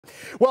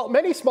Well,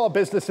 many small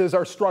businesses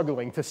are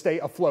struggling to stay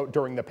afloat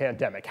during the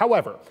pandemic.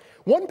 However,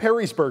 one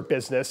Perrysburg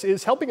business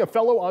is helping a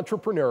fellow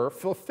entrepreneur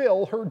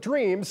fulfill her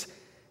dreams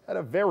at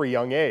a very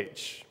young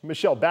age.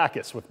 Michelle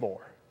Backus with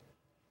more.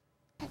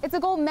 It's a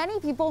goal many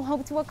people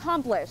hope to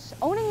accomplish,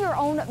 owning your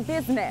own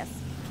business.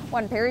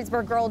 One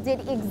Perrysburg girl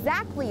did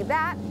exactly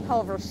that.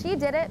 However, she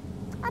did it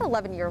at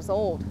 11 years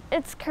old.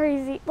 It's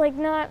crazy. Like,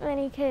 not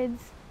many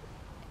kids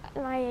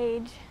my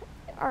age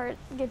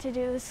get to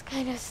do this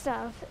kind of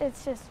stuff.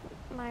 It's just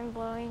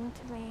mind-blowing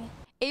to me.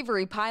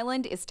 Avery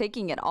Piland is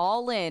taking it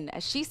all in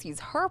as she sees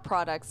her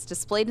products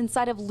displayed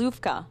inside of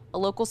Lufka, a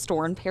local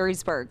store in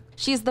Perrysburg.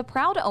 She is the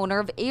proud owner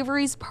of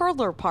Avery's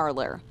Perler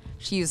Parlor.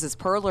 She uses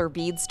perler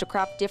beads to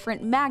craft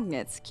different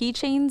magnets,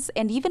 keychains,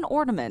 and even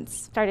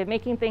ornaments. Started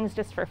making things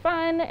just for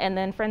fun, and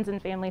then friends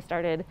and family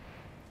started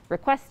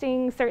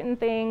requesting certain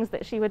things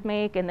that she would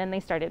make, and then they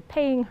started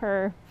paying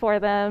her for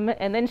them,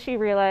 and then she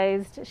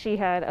realized she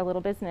had a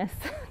little business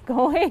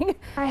going.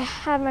 I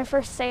had my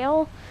first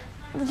sale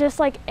just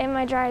like in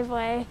my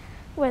driveway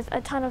with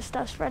a ton of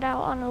stuff spread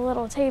out on a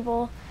little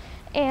table,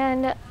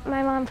 and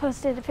my mom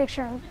posted a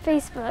picture on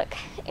Facebook,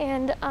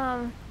 and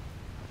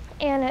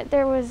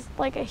there was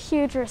like a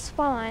huge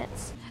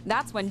response.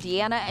 That's when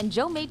Deanna and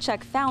Joe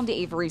Maychek found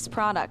Avery's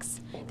products.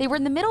 They were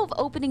in the middle of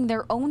opening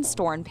their own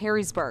store in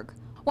Perrysburg.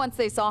 Once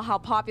they saw how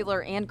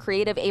popular and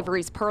creative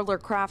Avery's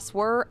Perler crafts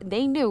were,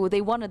 they knew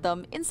they wanted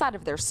them inside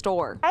of their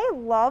store. I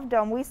loved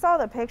them. We saw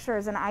the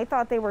pictures and I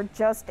thought they were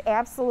just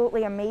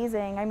absolutely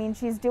amazing. I mean,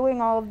 she's doing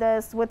all of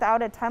this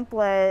without a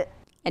template.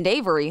 And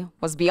Avery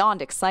was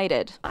beyond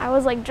excited. I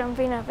was like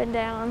jumping up and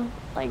down,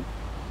 like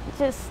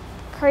just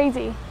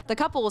crazy. The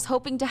couple was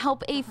hoping to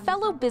help a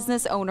fellow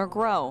business owner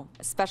grow,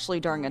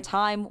 especially during a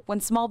time when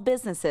small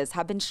businesses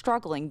have been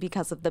struggling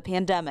because of the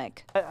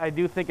pandemic. I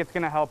do think it's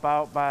going to help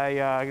out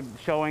by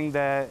showing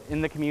that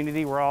in the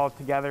community we're all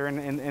together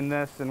in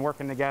this and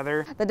working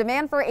together. The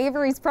demand for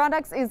Avery's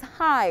products is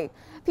high.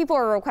 People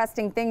are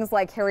requesting things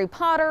like Harry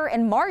Potter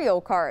and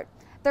Mario Kart.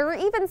 There are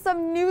even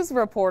some news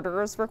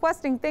reporters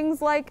requesting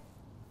things like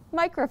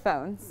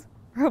microphones.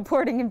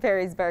 Reporting in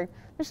Perrysburg,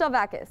 Michelle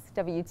Backus,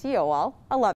 WTOL 11.